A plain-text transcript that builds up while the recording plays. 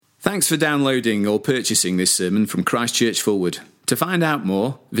Thanks for downloading or purchasing this sermon from Christ Church Fulwood. To find out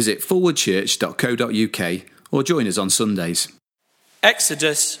more, visit fulwoodchurch.co.uk or join us on Sundays.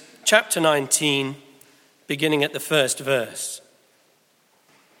 Exodus chapter 19, beginning at the first verse.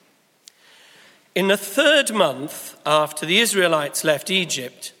 In the 3rd month after the Israelites left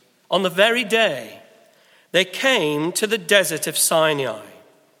Egypt, on the very day, they came to the desert of Sinai.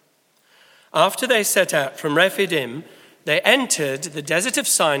 After they set out from Rephidim, they entered the desert of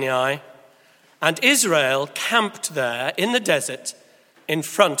Sinai, and Israel camped there in the desert in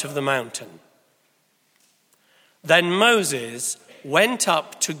front of the mountain. Then Moses went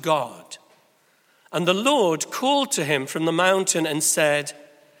up to God, and the Lord called to him from the mountain and said,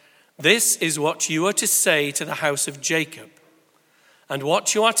 "This is what you are to say to the house of Jacob, and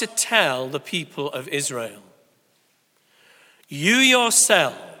what you are to tell the people of Israel. You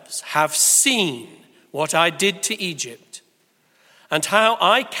yourselves have seen what I did to Egypt, and how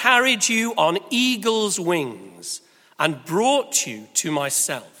I carried you on eagle's wings and brought you to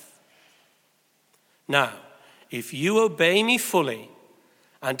myself. Now, if you obey me fully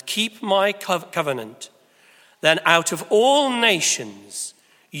and keep my covenant, then out of all nations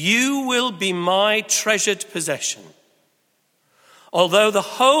you will be my treasured possession. Although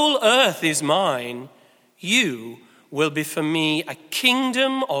the whole earth is mine, you will be for me a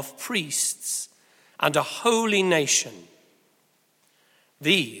kingdom of priests and a holy nation.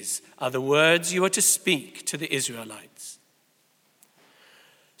 These are the words you are to speak to the Israelites."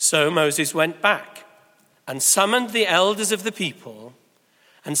 So Moses went back and summoned the elders of the people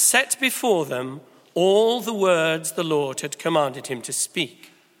and set before them all the words the Lord had commanded him to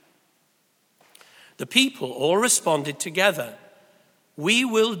speak. The people all responded together, "We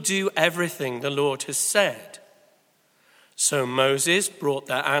will do everything the Lord has said." So Moses brought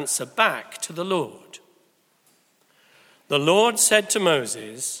their answer back to the Lord. The Lord said to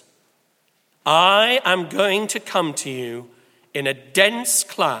Moses, "I am going to come to you in a dense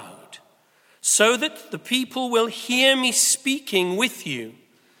cloud, so that the people will hear me speaking with you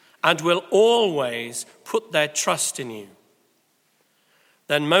and will always put their trust in you."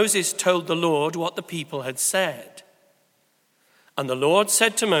 Then Moses told the Lord what the people had said. And the Lord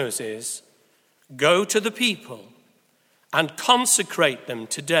said to Moses, "Go to the people and consecrate them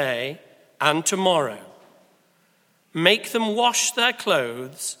today and tomorrow. Make them wash their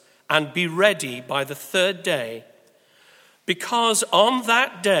clothes and be ready by the 3rd day, because on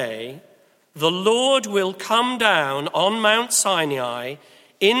that day the Lord will come down on Mount Sinai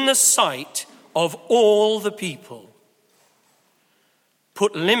in the sight of all the people.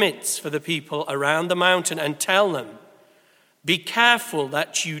 Put limits for the people around the mountain and tell them, 'Be careful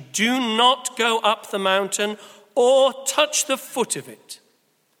that you do not go up the mountain or touch the foot of it.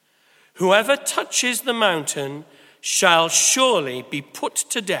 Whoever touches the mountain shall surely be put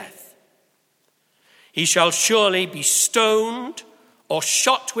to death. He shall surely be stoned or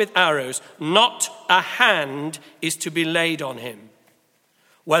shot with arrows. Not a hand is to be laid on him.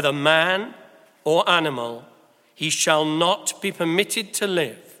 Whether man or animal, he shall not be permitted to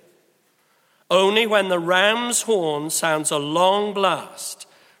live. Only when the ram's horn sounds a long blast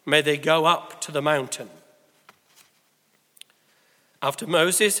may they go up to the mountain." After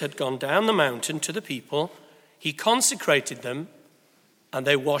Moses had gone down the mountain to the people, he consecrated them, and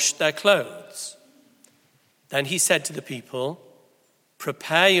they washed their clothes. Then he said to the people,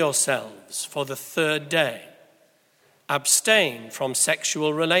 "Prepare yourselves for the 3rd day. Abstain from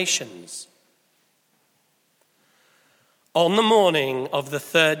sexual relations." On the morning of the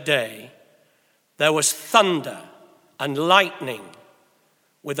 3rd day, there was thunder and lightning,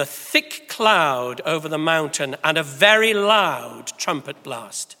 with a thick cloud over the mountain and a very loud trumpet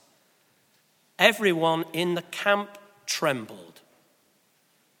blast. Everyone in the camp trembled.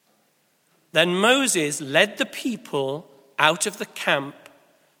 Then Moses led the people out of the camp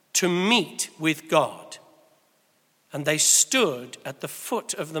to meet with God, and they stood at the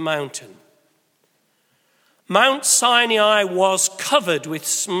foot of the mountain. Mount Sinai was covered with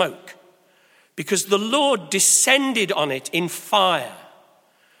smoke, because the Lord descended on it in fire.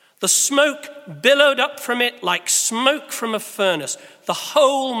 The smoke billowed up from it like smoke from a furnace. The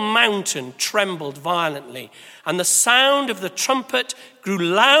whole mountain trembled violently, and the sound of the trumpet grew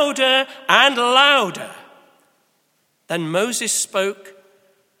louder and louder. Then Moses spoke,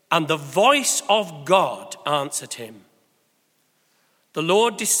 and the voice of God answered him. The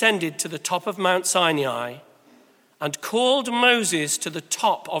Lord descended to the top of Mount Sinai and called Moses to the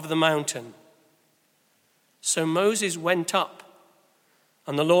top of the mountain. So Moses went up,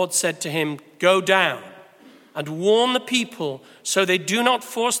 and the Lord said to him, "Go down, and warn the people so they do not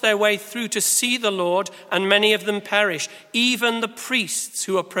force their way through to see the Lord, and many of them perish. Even the priests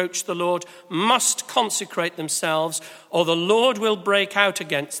who approach the Lord must consecrate themselves, or the Lord will break out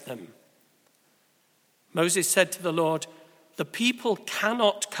against them." Moses said to the Lord, "The people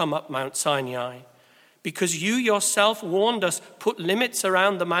cannot come up Mount Sinai, because you yourself warned us, put limits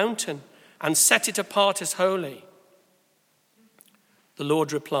around the mountain and set it apart as holy." The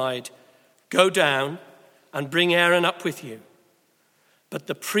Lord replied, "Go down and bring Aaron up with you. But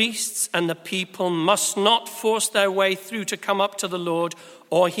the priests and the people must not force their way through to come up to the Lord,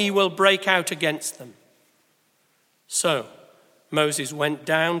 or he will break out against them." So Moses went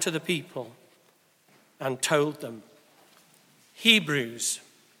down to the people and told them. Hebrews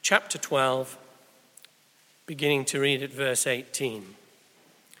chapter 12, beginning to read at verse 18.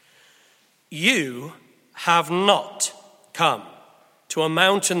 "You have not come to a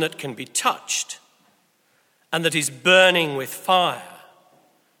mountain that can be touched and that is burning with fire,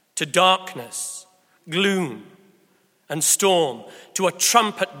 to darkness, gloom, and storm, to a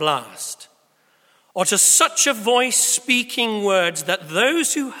trumpet blast, or to such a voice speaking words that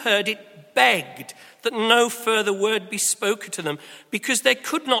those who heard it begged that no further word be spoken to them, because they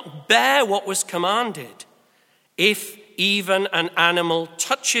could not bear what was commanded. If even an animal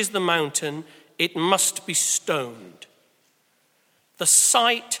touches the mountain, it must be stoned. The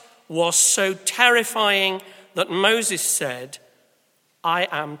sight was so terrifying that Moses said, 'I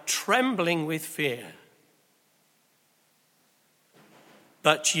am trembling with fear.'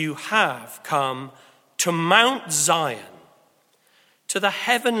 But you have come to Mount Zion, to the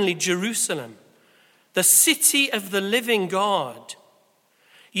heavenly Jerusalem, the city of the living God.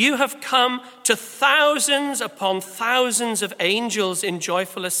 You have come to thousands upon thousands of angels in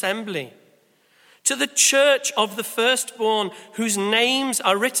joyful assembly, to the church of the firstborn whose names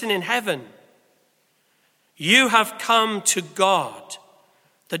are written in heaven. You have come to God,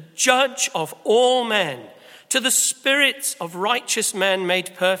 the judge of all men, to the spirits of righteous men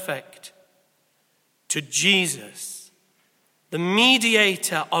made perfect, to Jesus, the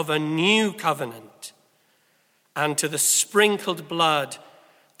mediator of a new covenant, and to the sprinkled blood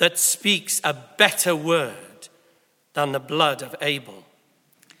that speaks a better word than the blood of Abel."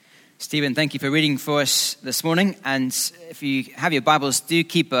 Stephen, thank you for reading for us this morning. And if you have your Bibles, do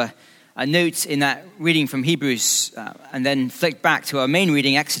keep a note in that reading from Hebrews, and then flick back to our main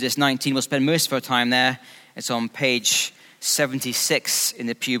reading, Exodus 19. We'll spend most of our time there. It's on page 76 in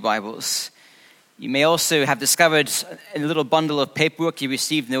the Pew Bibles. You may also have discovered in a little bundle of paperwork you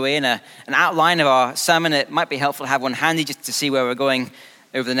received in the way, an outline of our sermon. It might be helpful to have one handy just to see where we're going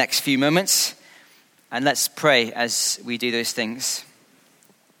over the next few moments. And let's pray as we do those things.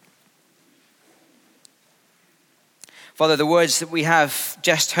 Father, the words that we have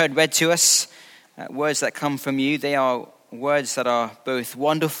just heard read to us, words that come from you, they are words that are both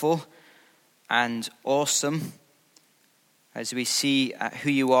wonderful and awesome as we see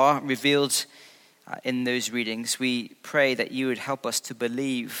who you are revealed in those readings. We pray that you would help us to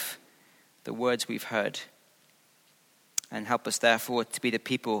believe the words we've heard, and help us therefore to be the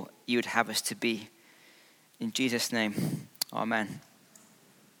people you would have us to be. In Jesus' name, amen.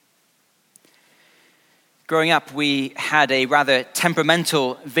 Growing up, we had a rather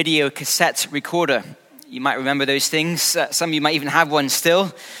temperamental video cassette recorder. You might remember those things. Some of you might even have one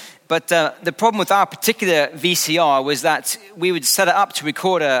still. But the problem with our particular VCR was that we would set it up to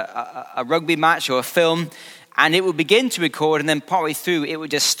record a rugby match or a film, and it would begin to record, and then partway through, it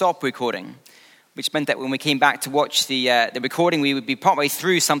would just stop recording, which meant that when we came back to watch the recording, we would be partway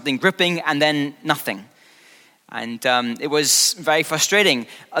through something gripping and then nothing. And it was very frustrating.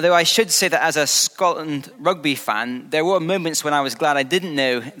 Although I should say that as a Scotland rugby fan, there were moments when I was glad I didn't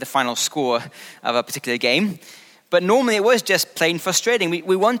know the final score of a particular game. But normally it was just plain frustrating.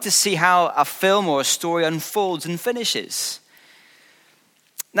 We want to see how a film or a story unfolds and finishes.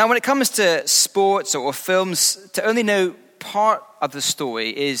 Now, when it comes to sports or films, to only know part of the story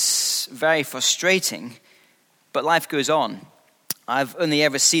is very frustrating, but life goes on. I've only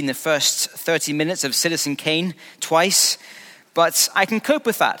ever seen the first 30 minutes of Citizen Kane twice, but I can cope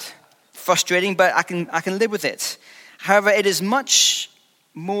with that. Frustrating, but I can live with it. However, it is much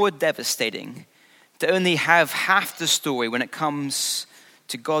more devastating to only have half the story when it comes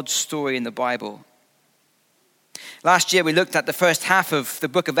to God's story in the Bible. Last year, we looked at the first half of the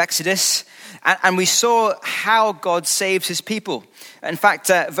book of Exodus, and we saw how God saves his people. In fact,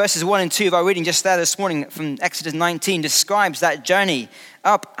 verses 1 and 2 of our reading just there this morning from Exodus 19 describes that journey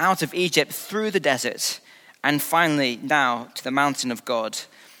up out of Egypt through the desert, and finally now to the mountain of God.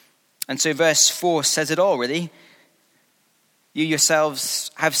 And so verse 4 says it all, really. You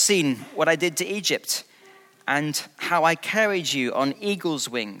yourselves have seen what I did to Egypt and how I carried you on eagle's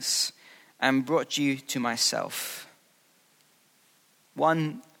wings and brought you to myself.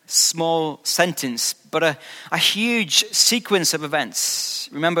 One small sentence, but a huge sequence of events.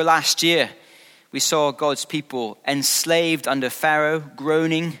 Remember last year, we saw God's people enslaved under Pharaoh,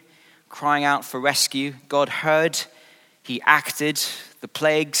 groaning, crying out for rescue. God heard, he acted, the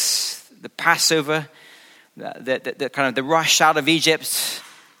plagues, the Passover, the kind of the rush out of Egypt,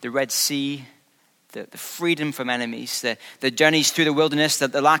 the Red Sea, the freedom from enemies, the journeys through the wilderness,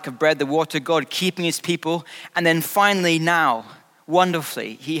 the lack of bread, the water, God keeping his people. And then finally now,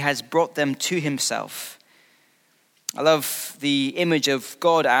 wonderfully, he has brought them to himself. I love the image of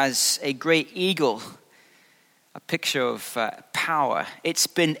God as a great eagle, a picture of power. It's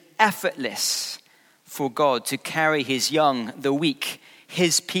been effortless for God to carry his young, the weak,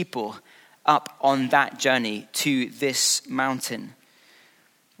 his people up on that journey to this mountain.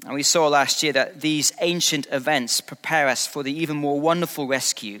 And we saw last year that these ancient events prepare us for the even more wonderful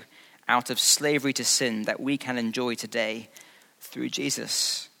rescue out of slavery to sin that we can enjoy today through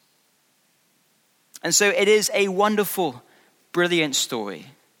Jesus. And so it is a wonderful, brilliant story.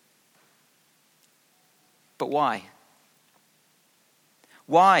 But why?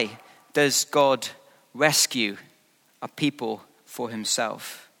 Why does God rescue a people for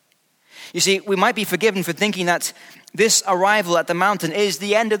himself? You see, we might be forgiven for thinking that this arrival at the mountain is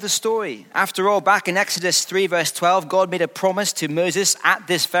the end of the story. After all, back in Exodus 3 verse 12, God made a promise to Moses at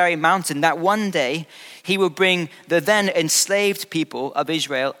this very mountain that one day he would bring the then enslaved people of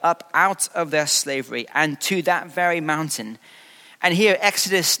Israel up out of their slavery and to that very mountain. And here,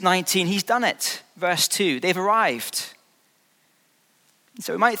 Exodus 19, he's done it. Verse 2, they've arrived.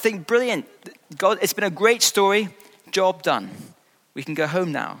 So we might think, brilliant, God, it's been a great story, job done. We can go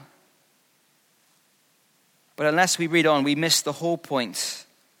home now. But unless we read on, we miss the whole point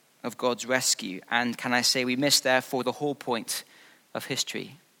of God's rescue. And can I say we miss, therefore, the whole point of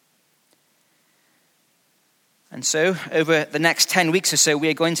history. And so, over the next 10 weeks or so, we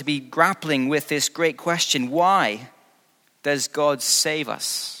are going to be grappling with this great question. Why does God save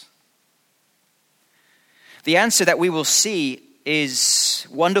us? The answer that we will see is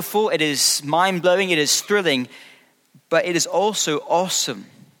wonderful, it is mind-blowing, it is thrilling, but it is also awesome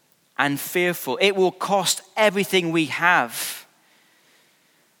and fearful. It will cost everything we have.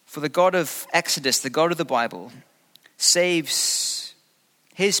 For the God of Exodus, the God of the Bible, saves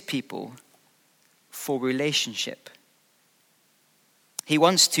his people for relationship. He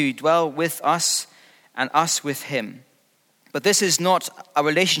wants to dwell with us and us with him. But this is not a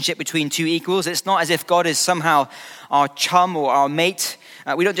relationship between two equals. It's not as if God is somehow our chum or our mate.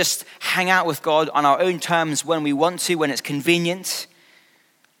 We don't just hang out with God on our own terms when we want to, when it's convenient.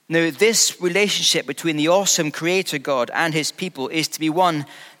 No, this relationship between the awesome Creator God and his people is to be one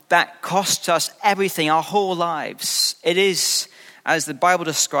that costs us everything, our whole lives. It is, as the Bible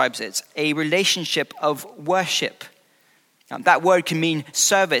describes it, a relationship of worship. That word can mean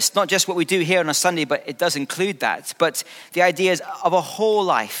service, not just what we do here on a Sunday, but it does include that. But the idea is of a whole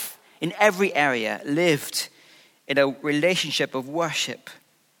life in every area lived in a relationship of worship.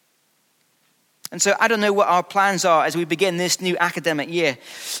 And so I don't know what our plans are as we begin this new academic year.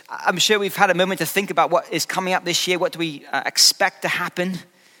 I'm sure we've had a moment to think about what is coming up this year. What do we expect to happen?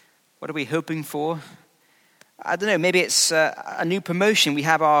 What are we hoping for? I don't know, maybe it's a new promotion we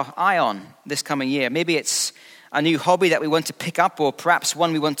have our eye on this coming year. Maybe it's a new hobby that we want to pick up, or perhaps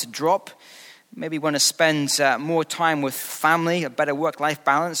one we want to drop. Maybe we want to spend more time with family, a better work-life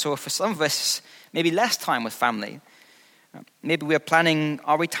balance, or for some of us, maybe less time with family. Maybe we're planning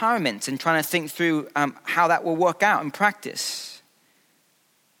our retirement and trying to think through how that will work out in practice.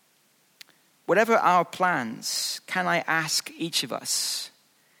 Whatever our plans, can I ask each of us,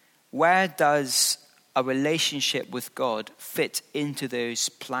 where does a relationship with God fit into those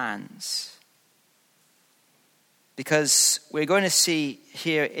plans? Because we're going to see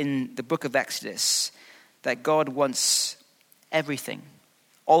here in the book of Exodus that God wants everything,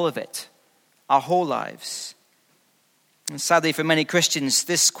 all of it, our whole lives. And sadly, for many Christians,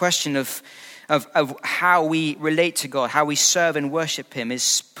 this question of how we relate to God, how we serve and worship him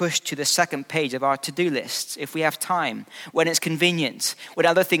is pushed to the second page of our to-do list if we have time, when it's convenient, when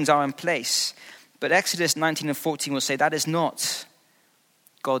other things are in place. But Exodus 19 and 14 will say that is not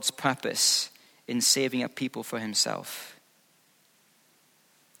God's purpose in saving a people for himself.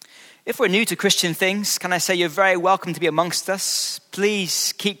 If we're new to Christian things, can I say you're very welcome to be amongst us.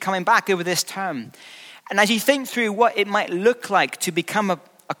 Please keep coming back over this term. And as you think through what it might look like to become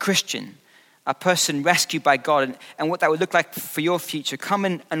a Christian, a person rescued by God, and what that would look like for your future, come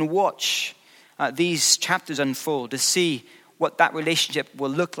in and watch these chapters unfold to see what that relationship will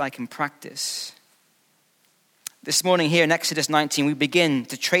look like in practice. This morning here in Exodus 19, we begin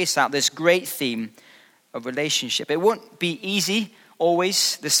to trace out this great theme of relationship. It won't be easy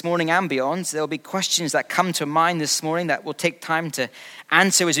always this morning and beyond. There'll be questions that come to mind this morning that will take time to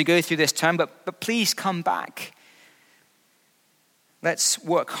answer as we go through this term, but please come back. Let's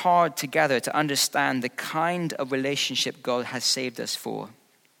work hard together to understand the kind of relationship God has saved us for.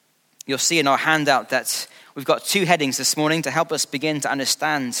 You'll see in our handout that we've got 2 headings this morning to help us begin to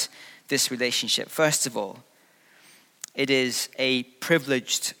understand this relationship. First of all, it is a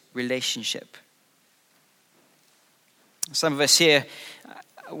privileged relationship. Some of us here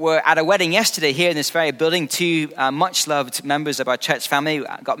were at a wedding yesterday here in this very building. 2 much-loved members of our church family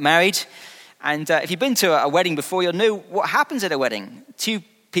got married. And if you've been to a wedding before, you'll know what happens at a wedding. 2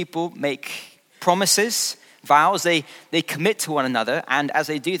 people make promises, vows. They commit to one another. And as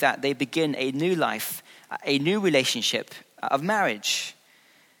they do that, they begin a new life, a new relationship of marriage.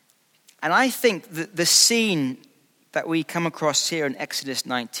 And I think that the scene that we come across here in Exodus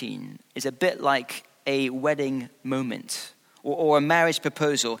 19 is a bit like a wedding moment or a marriage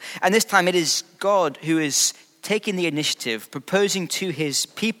proposal. And this time it is God who is taking the initiative, proposing to his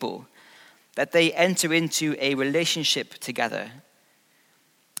people that they enter into a relationship together.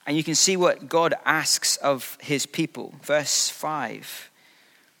 And you can see what God asks of his people. Verse 5.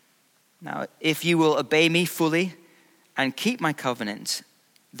 Now, if you will obey me fully and keep my covenant,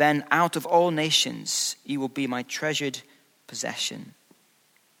 then out of all nations you will be my treasured possession.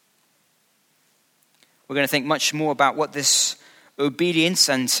 We're going to think much more about what this obedience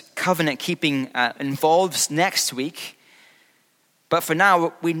and covenant keeping involves next week. But for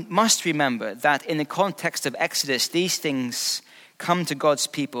now, we must remember that in the context of Exodus, these things come to God's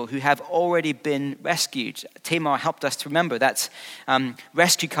people who have already been rescued. Tamar helped us to remember that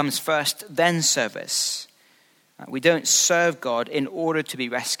rescue comes first, then service. We don't serve God in order to be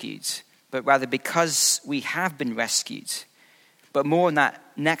rescued, but rather because we have been rescued. But more on that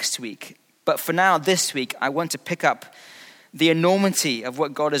next week. But for now, this week, I want to pick up the enormity of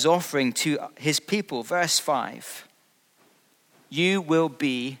what God is offering to his people. Verse 5. You will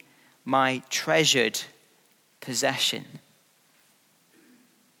be my treasured possession.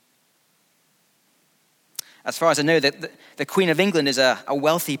 As far as I know, the Queen of England is a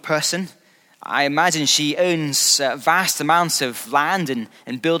wealthy person. I imagine she owns vast amounts of land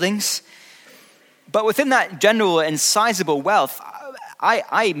and buildings. But within that general and sizable wealth,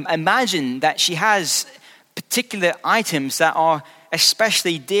 I imagine that she has particular items that are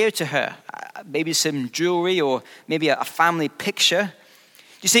especially dear to her. Maybe some jewelry or maybe a family picture.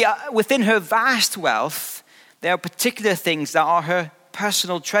 You see, within her vast wealth, there are particular things that are her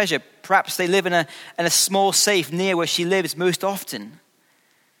personal treasure. Perhaps they live in a small safe near where she lives most often.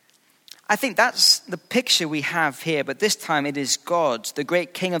 I think that's the picture we have here, but this time it is God, the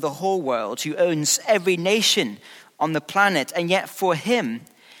great King of the whole world, who owns every nation on the planet, and yet for him,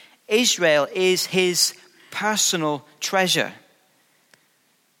 Israel is his personal treasure.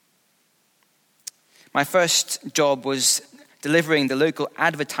 My first job was delivering the local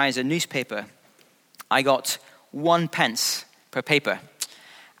Advertiser newspaper. I got 1 pence per paper,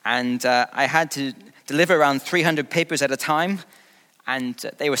 and I had to deliver around 300 papers at a time, and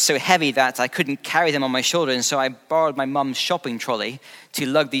they were so heavy that I couldn't carry them on my shoulder, and so I borrowed my mum's shopping trolley to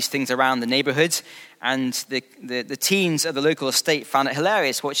lug these things around the neighborhood. And the teens of the local estate found it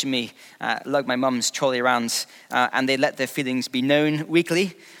hilarious watching me lug my mum's trolley around, and they let their feelings be known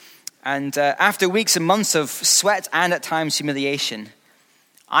weekly. And after weeks and months of sweat and at times humiliation,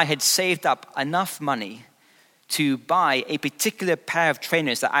 I had saved up enough money to buy a particular pair of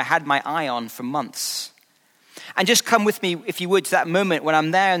trainers that I had my eye on for months. And just come with me, if you would, to that moment when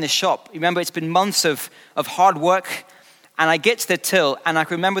I'm there in the shop. Remember, it's been months of hard work. And I get to the till, and I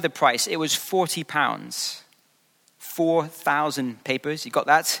can remember the price. It was £40. 4,000 papers. You got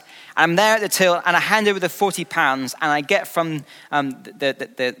that? And I'm there at the till, and I hand over the £40, and I get from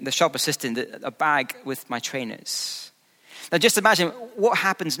the shop assistant a bag with my trainers. Now, just imagine what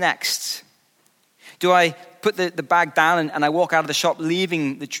happens next. Do I put the bag down and I walk out of the shop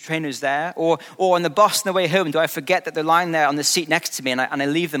leaving the trainers there? Or on the bus on the way home, do I forget that they're lying there on the seat next to me and I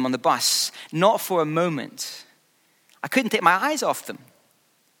leave them on the bus? Not for a moment. I couldn't take my eyes off them.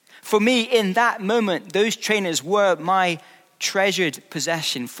 For me, in that moment, those trainers were my treasured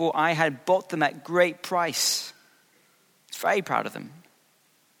possession, for I had bought them at great price. I was very proud of them.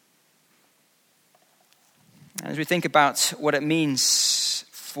 As we think about what it means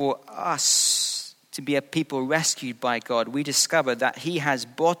for us to be a people rescued by God, we discover that he has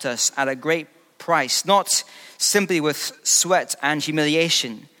bought us at a great price, not simply with sweat and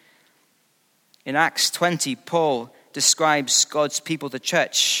humiliation. In Acts 20, Paul describes God's people, the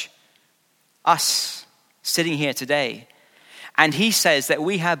church, us, sitting here today. And he says that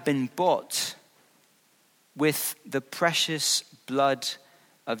we have been bought with the precious blood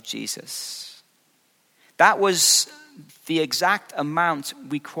of Jesus. That was the exact amount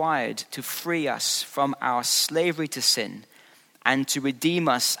required to free us from our slavery to sin and to redeem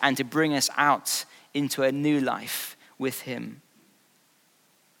us and to bring us out into a new life with him.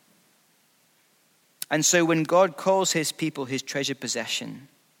 And so when God calls his people his treasured possession,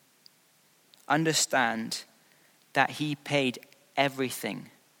 understand that he paid everything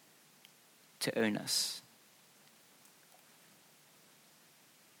to own us.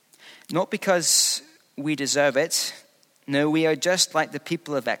 Not because we deserve it. No, we are just like the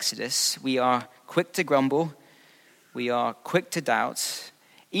people of Exodus. We are quick to grumble. We are quick to doubt.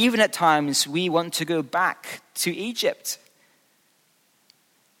 Even at times, we want to go back to Egypt.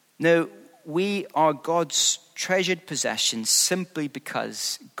 No, we are God's treasured possession simply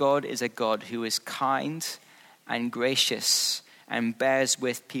because God is a God who is kind and gracious and bears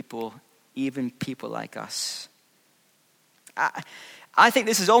with people, even people like us. I think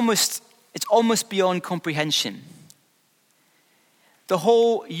this is almost beyond comprehension. The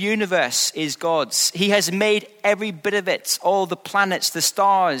whole universe is God's. He has made every bit of it. All the planets, the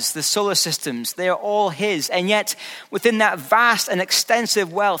stars, the solar systems, they are all his. And yet, within that vast and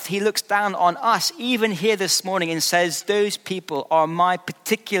extensive wealth, he looks down on us, even here this morning, and says, those people are my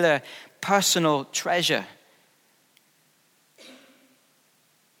particular personal treasure.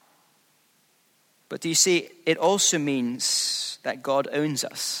 But do you see, it also means that God owns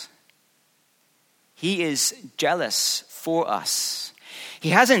us. He is jealous for us. He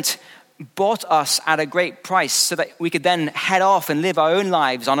hasn't bought us at a great price so that we could then head off and live our own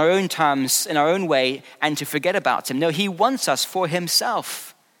lives on our own terms, in our own way, and to forget about him. No, he wants us for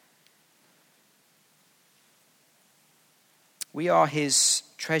himself. We are his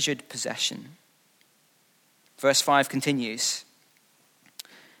treasured possession. Verse 5 continues,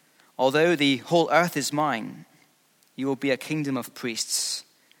 although the whole earth is mine, you will be a kingdom of priests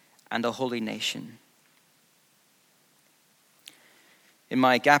and a holy nation. In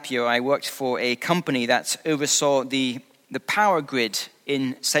my gap year, I worked for a company that oversaw the power grid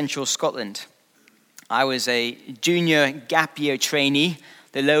in central Scotland. I was a junior gap year trainee,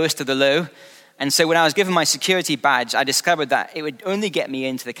 the lowest of the low. And so when I was given my security badge, I discovered that it would only get me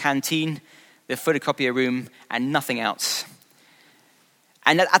into the canteen, the photocopier room, and nothing else.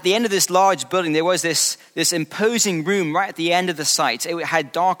 And at the end of this large building, there was this imposing room right at the end of the site. It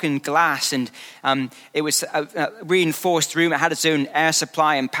had darkened glass, and it was a reinforced room. It had its own air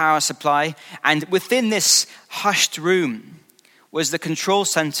supply and power supply. And within this hushed room was the control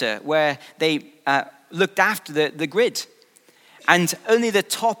center where they looked after the grid. And only the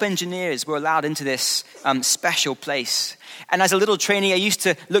top engineers were allowed into this special place. And as a little trainee, I used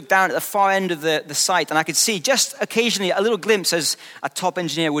to look down at the far end of the site, and I could see just occasionally a little glimpse as a top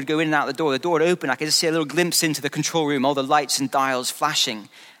engineer would go in and out the door. The door would open. I could just see a little glimpse into the control room, all the lights and dials flashing.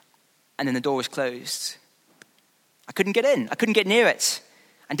 And then the door was closed. I couldn't get in. I couldn't get near it,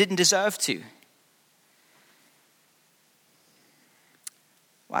 and didn't deserve to.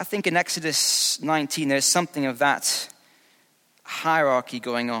 Well, I think in Exodus 19, there's something of that hierarchy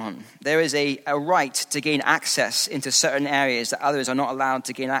going on. There is a right to gain access into certain areas that others are not allowed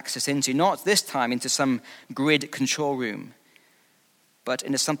to gain access into. Not this time into some grid control room, but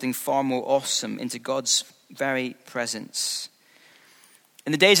into something far more awesome, into God's very presence.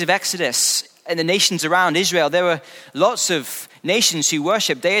 In the days of Exodus, in the nations around Israel, there were lots of nations who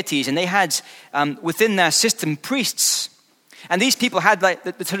worshiped deities, and they had within their system priests. And these people had like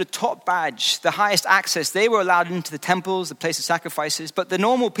the sort of top badge, the highest access. They were allowed into the temples, the place of sacrifices, but the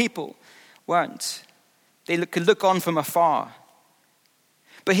normal people weren't. They could look on from afar.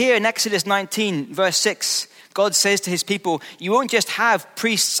 But here in Exodus 19, verse 6, God says to his people, you won't just have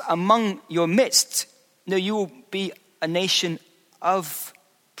priests among your midst. No, you will be a nation of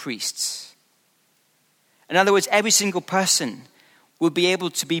priests. In other words, every single person will be able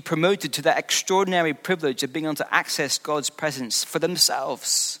to be promoted to that extraordinary privilege of being able to access God's presence for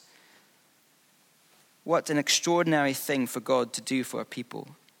themselves. What an extraordinary thing for God to do for a people.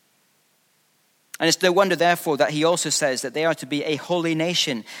 And it's no wonder, therefore, that he also says that they are to be a holy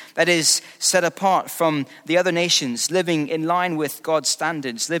nation that is set apart from the other nations, living in line with God's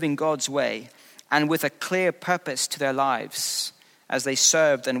standards, living God's way, and with a clear purpose to their lives as they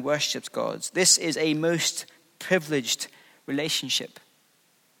served and worshipped God. This is a most privileged relationship.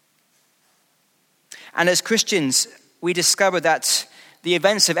 And as Christians, we discover that the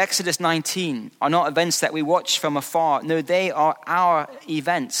events of Exodus 19 are not events that we watch from afar. No, they are our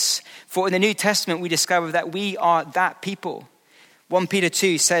events. For in the New Testament, we discover that we are that people. 1 Peter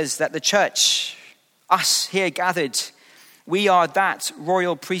 2 says that the church, us here gathered, we are that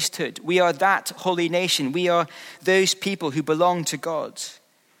royal priesthood. We are that holy nation. We are those people who belong to God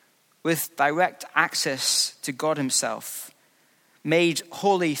with direct access to God himself, made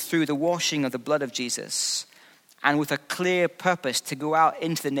holy through the washing of the blood of Jesus, and with a clear purpose to go out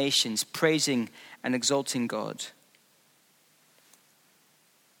into the nations, praising and exalting God.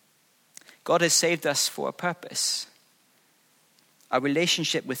 God has saved us for a purpose, a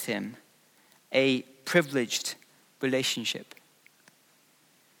relationship with him, a privileged relationship.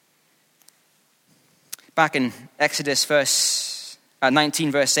 Back in Exodus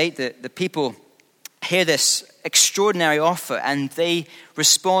 19 verse 8, the people hear this extraordinary offer and they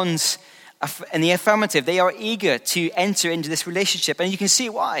respond in the affirmative. They are eager to enter into this relationship, and you can see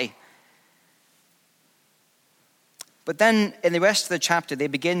why. But then in the rest of the chapter, they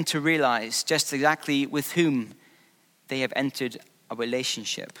begin to realize just exactly with whom they have entered a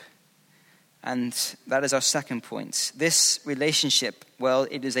relationship. And that is our second point. This relationship, well,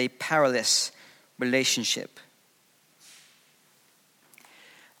 it is a perilous relationship.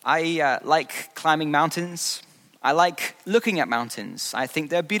 I like climbing mountains. I like looking at mountains. I think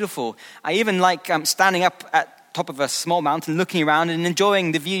they're beautiful. I even like standing up at top of a small mountain, looking around and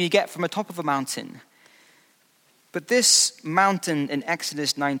enjoying the view you get from the top of a mountain. But this mountain in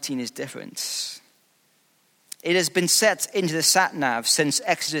Exodus 19 is different. It has been set into the sat-nav since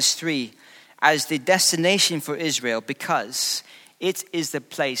Exodus 3 as the destination for Israel because it is the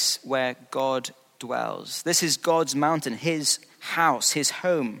place where God dwells. This is God's mountain, his house, his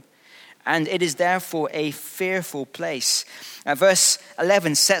home. And it is therefore a fearful place. Verse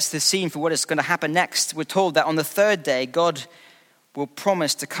 11 sets the scene for what is going to happen next. We're told that on the third day, God will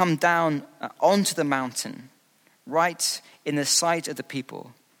promise to come down onto the mountain, right in the sight of the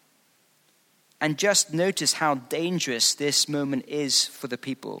people. And just notice how dangerous this moment is for the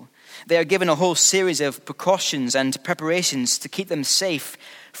people. They are given a whole series of precautions and preparations to keep them safe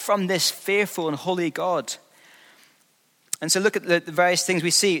from this fearful and holy God. And so look at the various things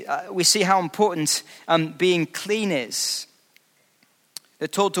we see. We see how important being clean is. They're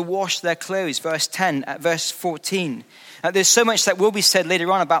told to wash their clothes, verse 10, verse 14. There's so much that will be said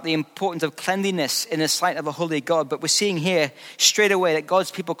later on about the importance of cleanliness in the sight of a holy God, but we're seeing here straight away that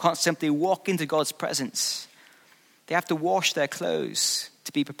God's people can't simply walk into God's presence. They have to wash their clothes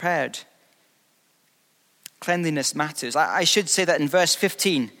to be prepared. Cleanliness matters. I should say that in verse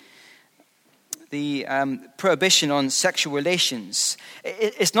 15, the prohibition on sexual relations,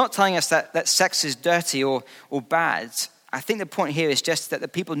 it's not telling us that sex is dirty or bad. I think the point here is just that the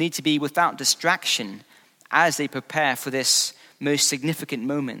people need to be without distraction as they prepare for this most significant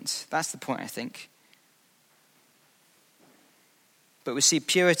moment. That's the point, I think. But we see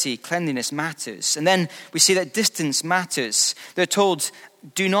purity, cleanliness matters. And then we see that distance matters. They're told,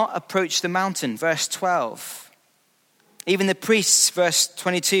 do not approach the mountain, verse 12. Even the priests, verse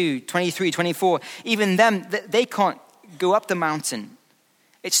 22, 23, 24, even them, they can't go up the mountain.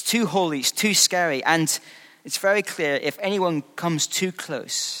 It's too holy, it's too scary. And it's very clear, if anyone comes too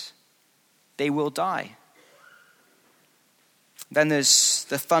close, they will die. Then there's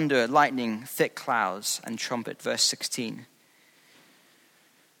the thunder, lightning, thick clouds, and trumpet, verse 16.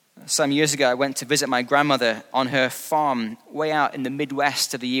 Some years ago, I went to visit my grandmother on her farm way out in the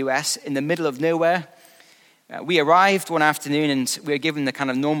Midwest of the US, in the middle of nowhere. We arrived one afternoon and we were given the kind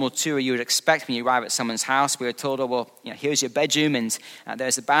of normal tour you would expect when you arrive at someone's house. We were told, here's your bedroom and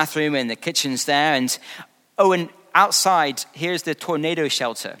there's the bathroom and the kitchen's there. And outside, here's the tornado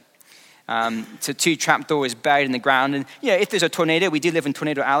shelter. So 2 trapdoors buried in the ground. And, if there's a tornado, we do live in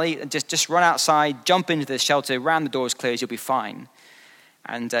Tornado Alley, just run outside, jump into the shelter, ram the doors closed, you'll be fine.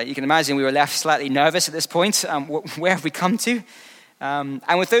 And you can imagine we were left slightly nervous at this point. Where have we come to?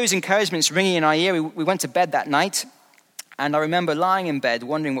 And with those encouragements ringing in our ear, we went to bed that night. And I remember lying in bed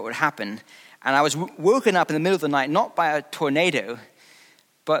wondering what would happen. And I was woken up in the middle of the night, not by a tornado,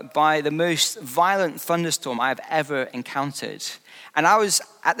 but by the most violent thunderstorm I have ever encountered. And I was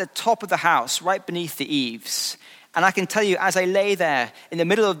at the top of the house, right beneath the eaves. And I can tell you, as I lay there in the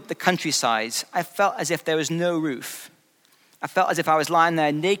middle of the countryside, I felt as if there was no roof. I felt as if I was lying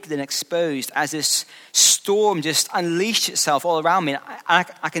there naked and exposed as this storm just unleashed itself all around me. I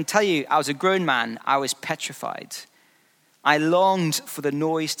can tell you, I was a grown man. I was petrified. I longed for the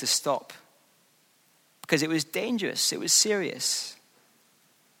noise to stop because it was dangerous. It was serious.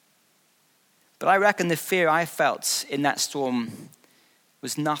 But I reckon the fear I felt in that storm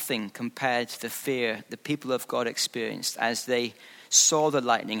was nothing compared to the fear the people of God experienced as they saw the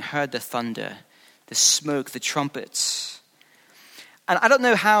lightning, heard the thunder, the smoke, the trumpets. And I don't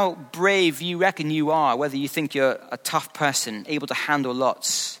know how brave you reckon you are, whether you think you're a tough person, able to handle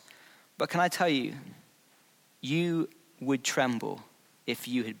lots. But can I tell you, you would tremble if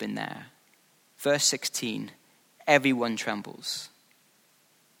you had been there. Verse 16, everyone trembles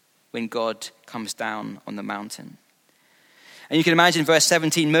when God comes down on the mountain. And you can imagine verse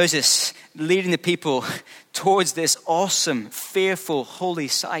 17, Moses leading the people towards this awesome, fearful, holy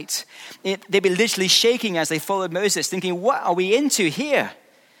sight. They'd be literally shaking as they followed Moses, thinking, what are we into here?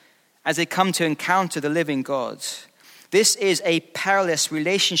 As they come to encounter the living God. This is a perilous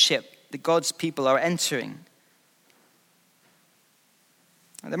relationship that God's people are entering.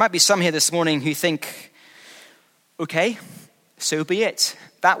 Now, there might be some here this morning who think, okay, so be it.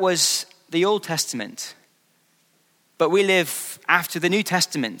 That was the Old Testament. But we live after the New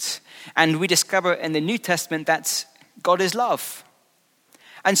Testament, and we discover in the New Testament that God is love.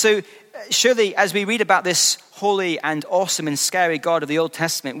 And so, surely, as we read about this holy and awesome and scary God of the Old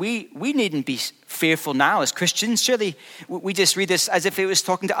Testament, we needn't be fearful now as Christians. Surely, we just read this as if it was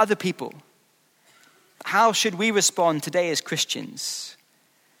talking to other people. How should we respond today as Christians?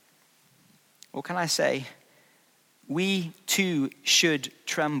 Or can I say, we too should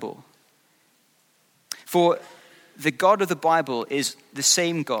tremble. For the God of the Bible is the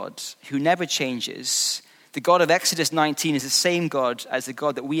same God who never changes. The God of Exodus 19 is the same God as the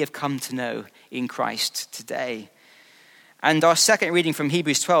God that we have come to know in Christ today. And our second reading from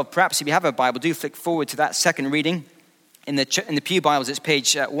Hebrews 12, perhaps if you have a Bible, do flick forward to that second reading. In the Pew Bibles, it's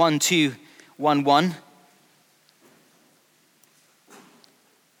page 1211.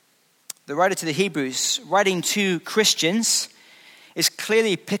 The writer to the Hebrews, writing to Christians, is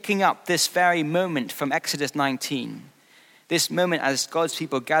clearly picking up this very moment from Exodus 19. This moment as God's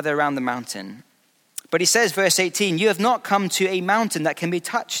people gather around the mountain. But he says, verse 18, you have not come to a mountain that can be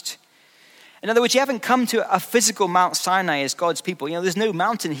touched. In other words, you haven't come to a physical Mount Sinai as God's people. There's no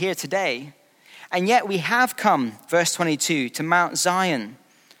mountain here today. And yet we have come, verse 22, to Mount Zion,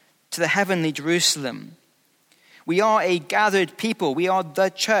 to the heavenly Jerusalem. We are a gathered people. We are the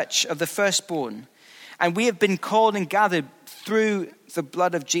church of the firstborn. And we have been called and gathered through the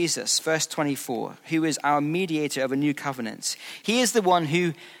blood of Jesus, verse 24, who is our mediator of a new covenant. He is the one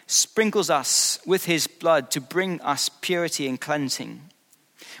who sprinkles us with his blood to bring us purity and cleansing.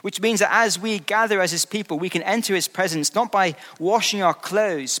 Which means that as we gather as his people, we can enter his presence not by washing our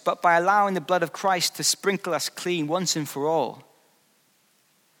clothes, but by allowing the blood of Christ to sprinkle us clean once and for all.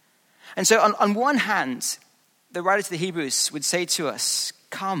 And so on one hand, the writer to the Hebrews would say to us,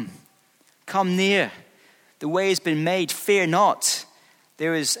 come near. The way has been made, fear not.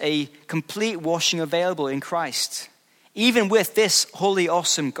 There is a complete washing available in Christ, even with this holy,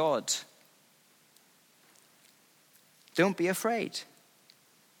 awesome God. Don't be afraid.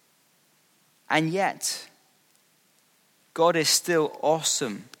 And yet, God is still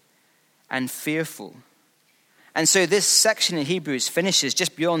awesome and fearful. And so this section in Hebrews finishes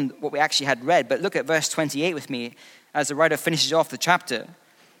just beyond what we actually had read. But look at verse 28 with me as the writer finishes off the chapter.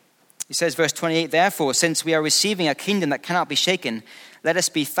 He says, verse 28, therefore, since we are receiving a kingdom that cannot be shaken, let us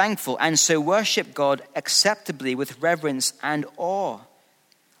be thankful and so worship God acceptably with reverence and awe.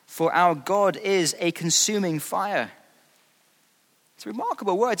 For our God is a consuming fire. It's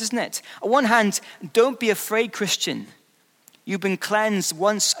remarkable words, isn't it? On one hand, don't be afraid, Christian. You've been cleansed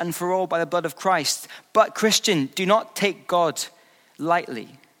once and for all by the blood of Christ. But Christian, do not take God lightly.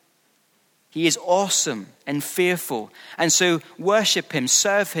 He is awesome and fearful. And so worship him,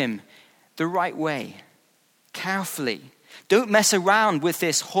 serve him the right way, carefully. Don't mess around with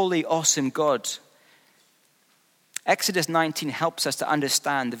this holy, awesome God. Exodus 19 helps us to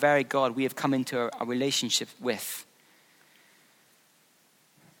understand the very God we have come into a relationship with.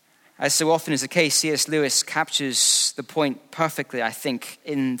 As so often is the case, C.S. Lewis captures the point perfectly, I think,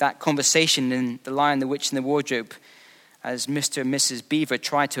 in that conversation in The Lion, the Witch, and the Wardrobe, as Mr. and Mrs. Beaver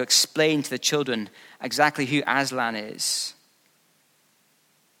try to explain to the children exactly who Aslan is.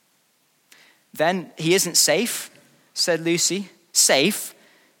 Then, he isn't safe, said Lucy. Safe,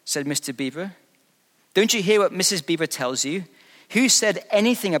 said Mr. Beaver. Don't you hear what Mrs. Beaver tells you? Who said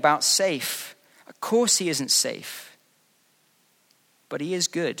anything about safe? Of course he isn't safe. But he is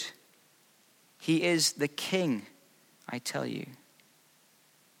good. He is the king, I tell you.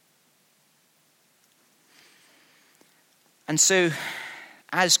 And so,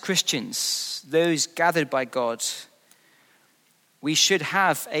 as Christians, those gathered by God, we should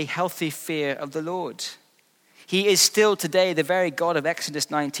have a healthy fear of the Lord. He is still today the very God of Exodus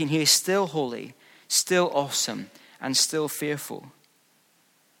 19. He is still holy, still awesome, and still fearful.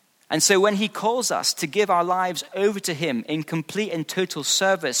 And so when he calls us to give our lives over to him in complete and total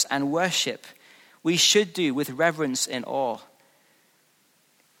service and worship, we should do with reverence and awe.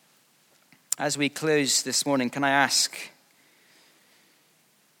 As we close this morning, can I ask,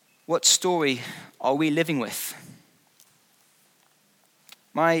 What story are we living with?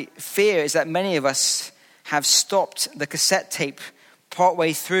 My fear is that many of us have stopped the cassette tape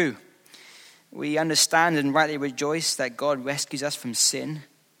partway through. We understand and rightly rejoice that God rescues us from sin.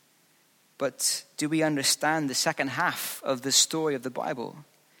 But do we understand the second half of the story of the Bible?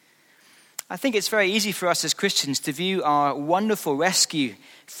 I think it's very easy for us as Christians to view our wonderful rescue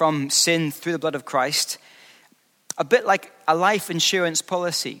from sin through the blood of Christ a bit like a life insurance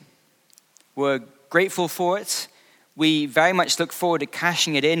policy. We're grateful for it. We very much look forward to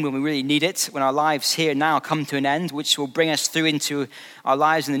cashing it in when we really need it, when our lives here now come to an end, which will bring us through into our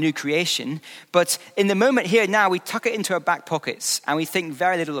lives in the new creation. But in the moment here now, we tuck it into our back pockets and we think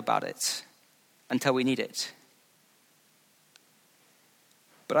very little about it until we need it.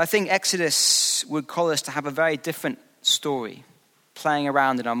 But I think Exodus would call us to have a very different story playing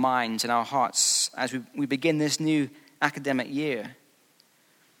around in our minds and our hearts as we begin this new academic year.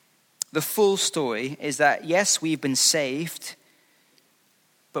 The full story is that, yes, we've been saved,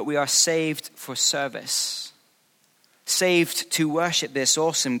 but we are saved for service. Saved to worship this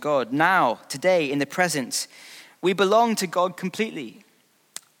awesome God. Now, today, in the present, we belong to God completely.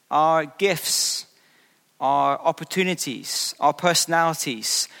 Our gifts, our opportunities, our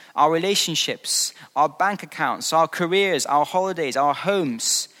personalities, our relationships, our bank accounts, our careers, our holidays, our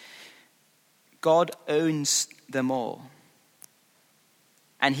homes. God owns them all.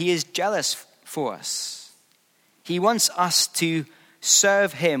 And he is jealous for us. He wants us to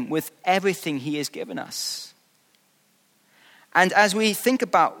serve him with everything he has given us. And as we think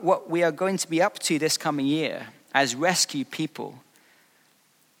about what we are going to be up to this coming year as rescue people,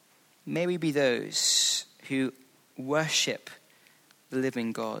 may we be those who worship the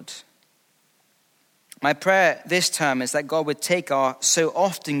living God. My prayer this term is that God would take our so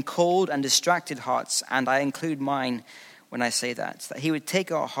often cold and distracted hearts, and I include mine when I say that he would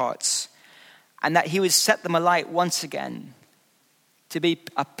take our hearts and that he would set them alight once again to be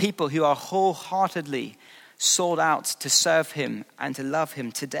a people who are wholeheartedly sold out to serve him and to love him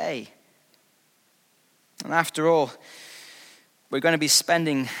today. And after all, we're going to be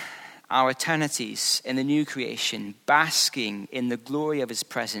spending our eternities in the new creation, basking in the glory of his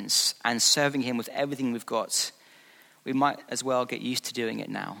presence and serving him with everything we've got. We might as well get used to doing it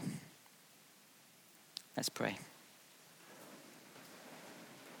now. Let's pray.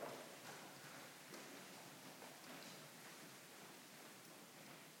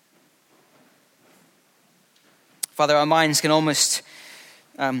 Father, our minds can almost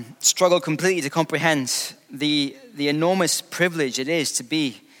struggle completely to comprehend the enormous privilege it is to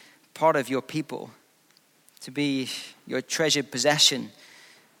be part of your people, to be your treasured possession,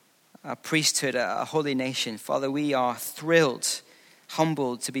 a priesthood, a holy nation. Father, we are thrilled,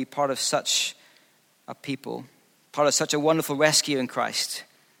 humbled to be part of such a people, part of such a wonderful rescue in Christ.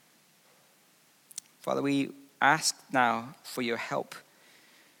 Father, we ask now for your help.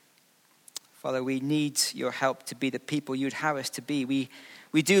 Father, we need your help to be the people you'd have us to be.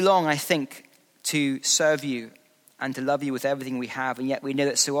 We do long, I think, to serve you and to love you with everything we have, and yet we know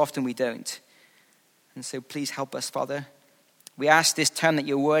that so often we don't. And so please help us, Father. We ask this term that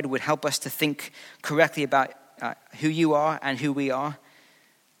your word would help us to think correctly about who you are and who we are.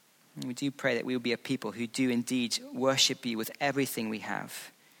 And we do pray that we will be a people who do indeed worship you with everything we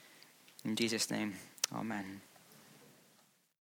have. In Jesus' name, amen.